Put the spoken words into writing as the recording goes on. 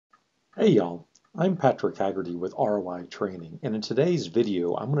Hey y'all, I'm Patrick Haggerty with ROI Training, and in today's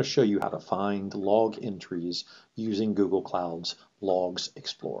video, I'm going to show you how to find log entries using Google Cloud's Logs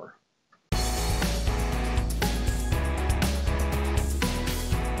Explorer.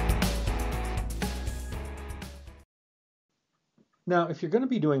 Now, if you're going to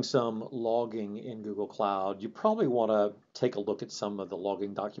be doing some logging in Google Cloud, you probably want to take a look at some of the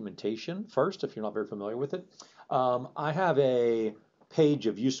logging documentation first, if you're not very familiar with it. I have a page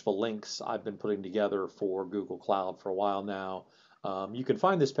of useful links I've been putting together for Google Cloud for a while now. You can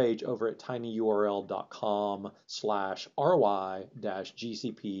find this page over at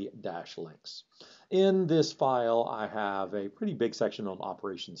tinyurl.com/ROI-GCP-links. In this file, I have a pretty big section on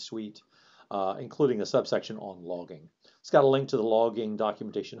Operations Suite, including a subsection on logging. It's got a link to the logging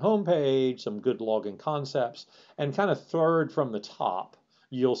documentation homepage, some good logging concepts, and kind of third from the top,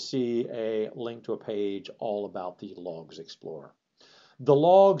 you'll see a link to a page all about the Logs Explorer. The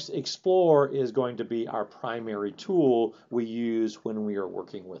Logs Explorer is going to be our primary tool we use when we are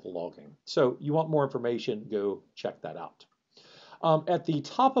working with logging. So you want more information, go check that out. At the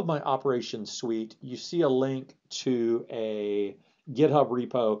top of my Operations Suite, you see a link to a GitHub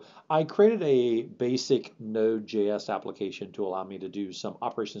repo. I created a basic Node.js application to allow me to do some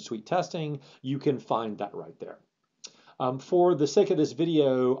Operations Suite testing. You can find that right there. For the sake of this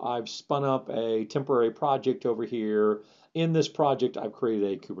video, I've spun up a temporary project over here. In this project, I've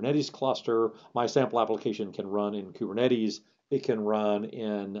created a Kubernetes cluster. My sample application can run in Kubernetes. It can run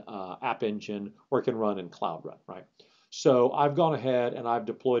in App Engine, or it can run in Cloud Run, right? So I've gone ahead and I've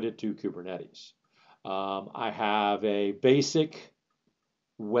deployed it to Kubernetes. I have a basic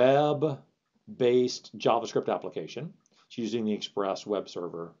web-based JavaScript application. It's using the Express web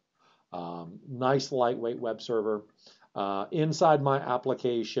server. Nice lightweight web server. Inside my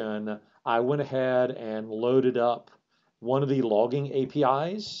application, I went ahead and loaded up one of the logging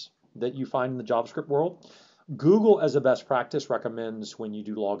APIs that you find in the JavaScript world. Google, as a best practice, recommends when you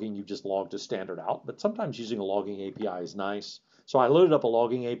do logging, you just log to standard out, but sometimes using a logging API is nice. So I loaded up a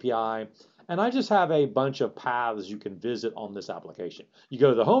logging API, and I just have a bunch of paths you can visit on this application. You go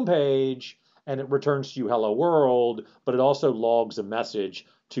to the home page, and it returns to you hello world, but it also logs a message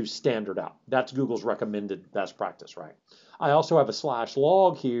to standard out. That's Google's recommended best practice, right? I also have a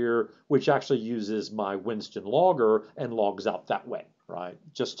 /log here, which actually uses my Winston logger and logs out that way, right?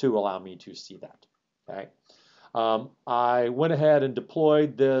 Just to allow me to see that, okay? I went ahead and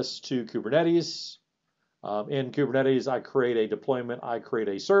deployed this to Kubernetes. In Kubernetes, I create a deployment, I create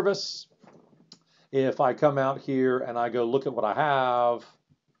a service. If I come out here and I go look at what I have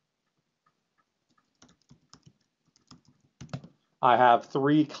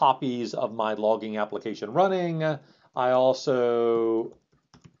 3 copies of my logging application running. I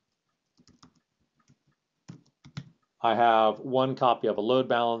have 1 copy of a load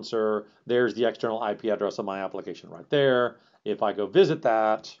balancer. There's the external IP address of my application right there. If I go visit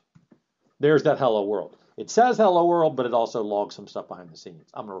that, there's that hello world. It says hello world, but it also logs some stuff behind the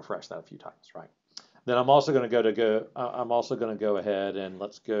scenes. I'm going to refresh that a few times, right? Then I'm also going to go ahead and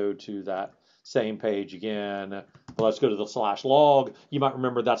let's go to that same page again. Let's go to the /log. You might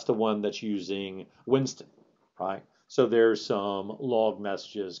remember that's the one that's using Winston, right? So there's some log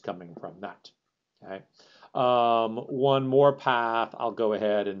messages coming from that, okay? One more path I'll go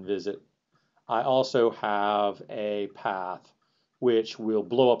ahead and visit. I also have a path which will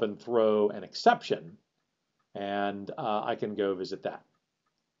blow up and throw an exception, and I can go visit that.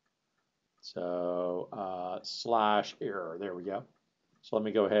 So /error, there we go. So let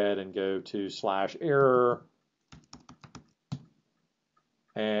me go ahead and go to /error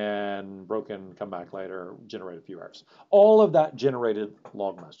and broken, come back later, generate a few errors. All of that generated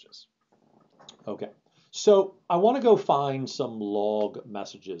log messages. Okay, so I want to go find some log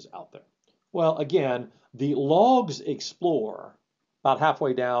messages out there. Well, again, the Logs Explorer, about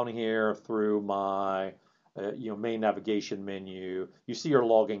halfway down here through my main navigation menu, you see your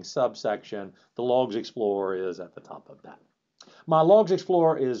logging subsection. The Logs Explorer is at the top of that. My Logs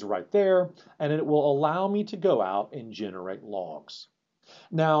Explorer is right there, and it will allow me to go out and generate logs.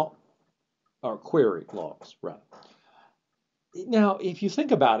 Now, or query logs, right? Now, if you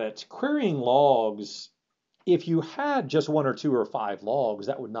think about it, querying logs, if you had just 1 or 2 or 5 logs,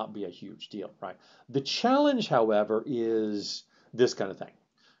 that would not be a huge deal, right? The challenge, however, is this kind of thing.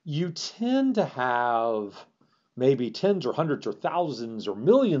 You tend to have maybe tens or hundreds or thousands or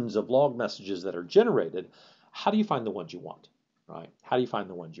millions of log messages that are generated. How do you find the ones you want, right? How do you find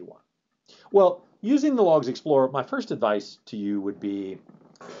the ones you want? Well, using the Logs Explorer, my first advice to you would be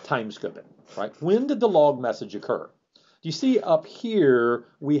time scope it, right? When did the log message occur? Do you see up here,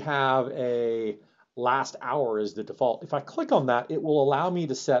 we have a last hour is the default. If I click on that, it will allow me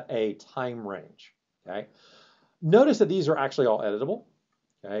to set a time range. Okay. Notice that these are actually all editable.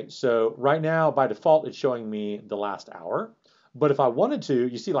 Okay. So right now, by default, it's showing me the last hour. But if I wanted to,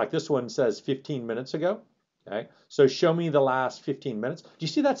 you see like this one says 15 minutes ago. Okay. So show me the last 15 minutes. Do you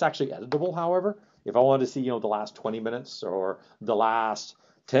see that's actually editable, however? If I wanted to see, the last 20 minutes or the last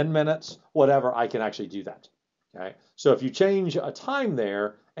 10 minutes, whatever, I can actually do that. Okay. So if you change a time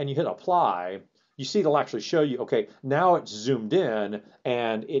there and you hit apply, you see it'll actually show you, okay, now it's zoomed in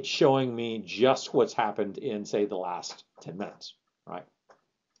and it's showing me just what's happened in, say, the last 10 minutes, right?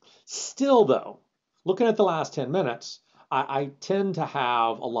 Still, though, looking at the last 10 minutes, I tend to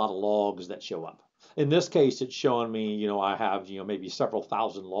have a lot of logs that show up. In this case, it's showing me, I have, maybe several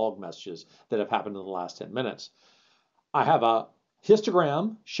thousand log messages that have happened in the last 10 minutes. I have a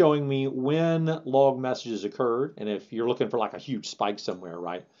histogram showing me when log messages occurred. And if you're looking for like a huge spike somewhere,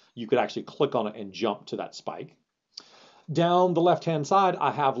 right, you could actually click on it and jump to that spike. Down the left-hand side,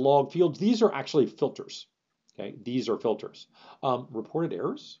 I have log fields. These are actually filters. Okay, these are filters. Reported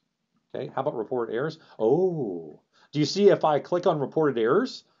errors. Okay, how about reported errors? Oh, do you see if I click on reported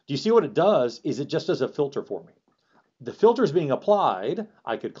errors, do you see what it does is it just does a filter for me. The filter is being applied.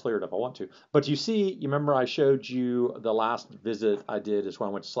 I could clear it if I want to. But you remember I showed you the last visit I did is when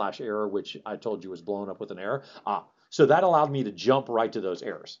I went to /error, which I told you was blown up with an error. So that allowed me to jump right to those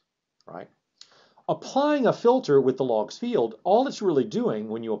errors, right? Applying a filter with the logs field, all it's really doing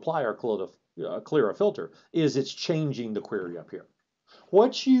when you apply or clear a filter is it's changing the query up here.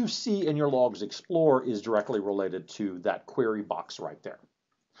 What you see in your logs explorer is directly related to that query box right there.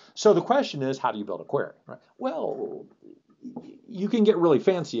 So the question is, how do you build a query? Right? Well, you can get really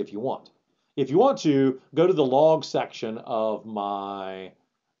fancy if you want. If you want to, go to the log section of my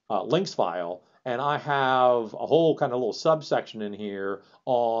links file, and I have a whole kind of little subsection in here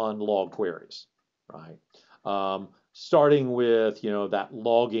on log queries, right? Starting with, that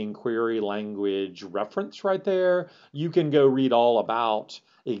logging query language reference right there, you can go read all about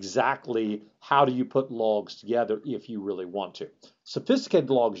exactly how do you put logs together if you really want to. Sophisticated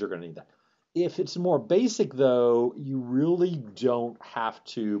logs, you're going to need that. If it's more basic, though, you really don't have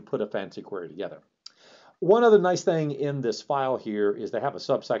to put a fancy query together. One other nice thing in this file here is they have a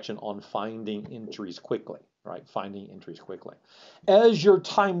subsection on finding entries quickly, right? Finding entries quickly. As your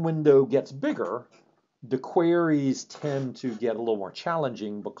time window gets bigger, the queries tend to get a little more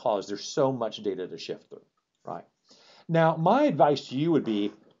challenging because there's so much data to shift through, right? Now, my advice to you would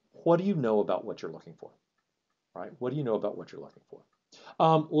be, what do you know about what you're looking for, right? What do you know about what you're looking for?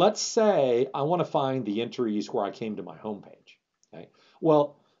 Let's say I want to find the entries where I came to my homepage, okay?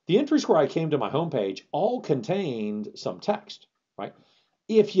 Well, the entries where I came to my homepage all contained some text, right?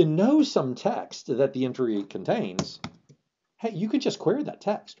 If you know some text that the entry contains, hey, you could just query that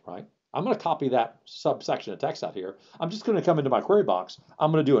text, right? I'm going to copy that subsection of text out here. I'm just going to come into my query box.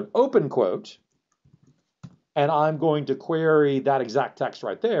 I'm going to do an open quote, and I'm going to query that exact text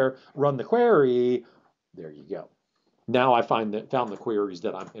right there, run the query. There you go. Now I found the queries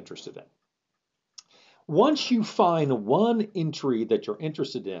that I'm interested in. Once you find one entry that you're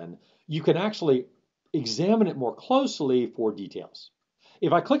interested in, you can actually examine it more closely for details.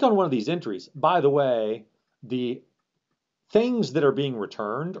 If I click on one of these entries, by the way, the things that are being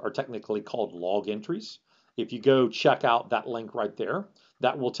returned are technically called log entries. If you go check out that link right there,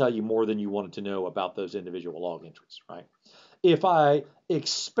 that will tell you more than you wanted to know about those individual log entries, right? If I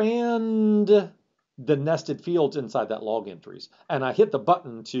expand the nested fields inside that log entries and I hit the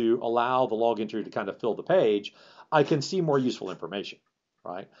button to allow the log entry to kind of fill the page, I can see more useful information,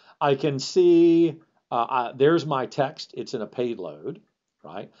 right? I can see, there's my text. It's in a payload,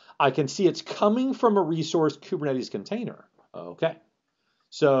 right? I can see it's coming from a resource Kubernetes container. Okay,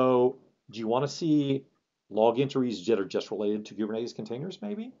 so do you want to see log entries that are just related to Kubernetes containers,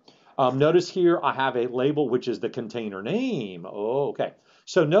 maybe? Notice here I have a label, which is the container name. Oh, okay.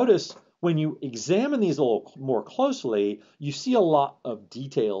 So notice when you examine these a little more closely, you see a lot of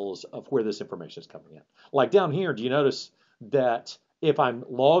details of where this information is coming in. Like down here, do you notice that if I'm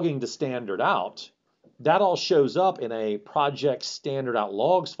logging to standard out, that all shows up in a project standard out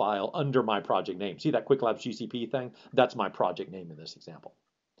logs file under my project name. See that Quick Labs GCP thing? That's my project name in this example.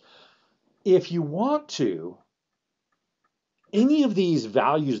 If you want to, any of these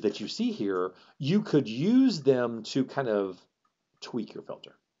values that you see here, you could use them to kind of tweak your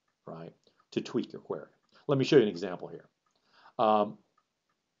filter, right? To tweak your query. Let me show you an example here.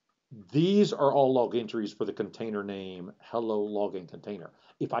 These are all log entries for the container name hello login container.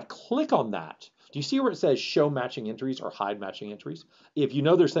 If I click on that, do you see where it says show matching entries or hide matching entries? If you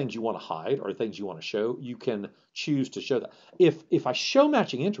know there's things you want to hide or things you want to show, you can choose to show that. If I show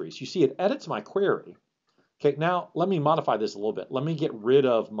matching entries, you see it edits my query. Okay, now let me modify this a little bit. Let me get rid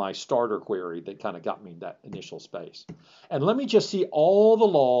of my starter query that kind of got me that initial space. And let me just see all the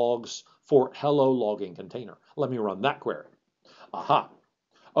logs for hello login container. Let me run that query. Aha.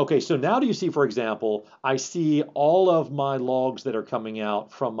 Okay, so now do you see, for example, I see all of my logs that are coming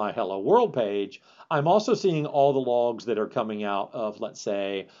out from my Hello World page. I'm also seeing all the logs that are coming out of, let's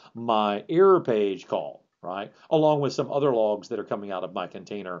say, my error page call, right? Along with some other logs that are coming out of my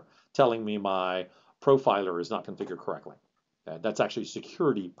container telling me my profiler is not configured correctly. Okay, that's actually a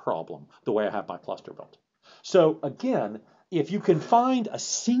security problem, the way I have my cluster built. So again, if you can find a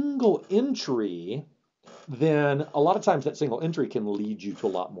single entry, then a lot of times that single entry can lead you to a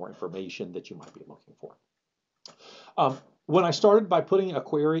lot more information that you might be looking for. When I started by putting a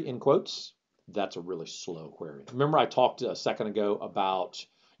query in quotes, that's a really slow query. Remember I talked a second ago about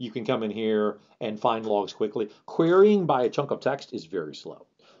you can come in here and find logs quickly. Querying by a chunk of text is very slow.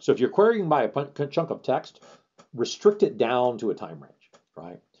 So if you're querying by a chunk of text, restrict it down to a time range,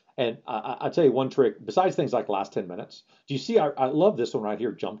 right? And I'll tell you one trick, besides things like last 10 minutes, do you see, I love this one right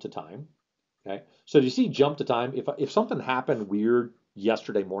here, jump to time. Okay, so do you see jump to time? If something happened weird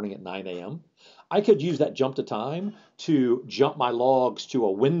yesterday morning at 9 a.m., I could use that jump to time to jump my logs to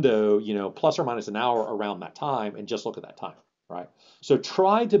a window, plus or minus an hour around that time and just look at that time, right? So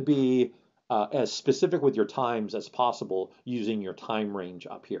try to be as specific with your times as possible using your time range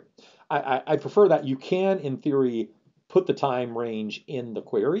up here. I prefer that. You can, in theory, put the time range in the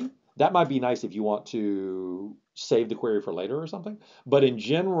query. That might be nice if you want to save the query for later or something. But in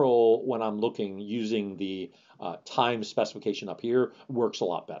general, when I'm looking, using the time specification up here works a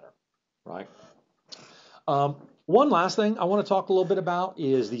lot better, right? One last thing I want to talk a little bit about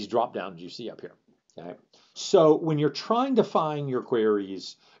is these drop downs you see up here. Okay, so when you're trying to find your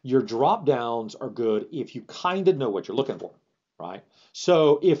queries, your drop downs are good if you kind of know what you're looking for, right?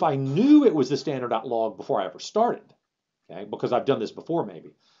 So if I knew it was the standard.log before I ever started, okay, because I've done this before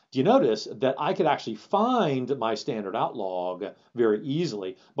maybe, do you notice that I could actually find my standard out log very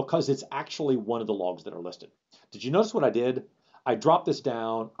easily because it's actually one of the logs that are listed? Did you notice what I did? I dropped this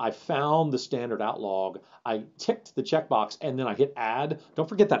down, I found the standard out log, I ticked the checkbox, and then I hit add. Don't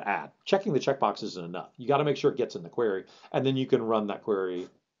forget that add. Checking the checkbox isn't enough. You got to make sure it gets in the query, and then you can run that query.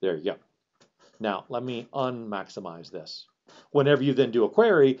 There you go. Now, let me unmaximize this. Whenever you then do a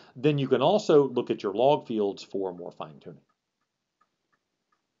query, then you can also look at your log fields for more fine-tuning.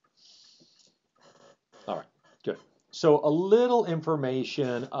 All right, good. So a little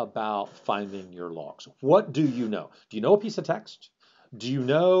information about finding your logs. What do you know? Do you know a piece of text? Do you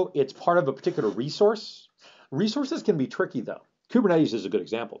know it's part of a particular resource? Resources can be tricky though. Kubernetes is a good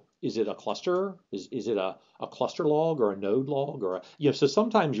example. Is it a cluster? Is it a cluster log or a node log? Or so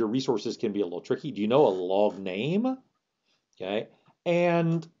sometimes your resources can be a little tricky. Do you know a log name? Okay,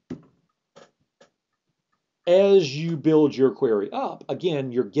 and as you build your query up,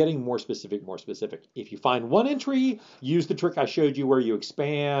 again, you're getting more specific, more specific. If you find one entry, use the trick I showed you where you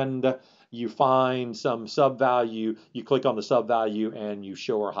expand, you find some sub value, you click on the sub value, and you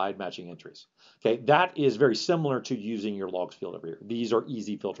show or hide matching entries. Okay, that is very similar to using your logs field over here. These are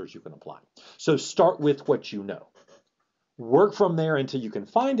easy filters you can apply. So start with what you know. Work from there until you can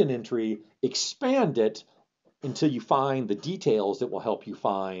find an entry, expand it, until you find the details that will help you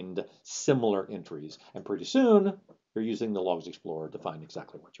find similar entries. And pretty soon, you're using the Logs Explorer to find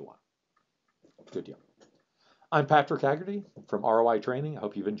exactly what you want. Good deal. I'm Patrick Haggerty from ROI Training. I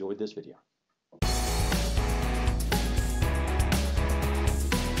hope you've enjoyed this video.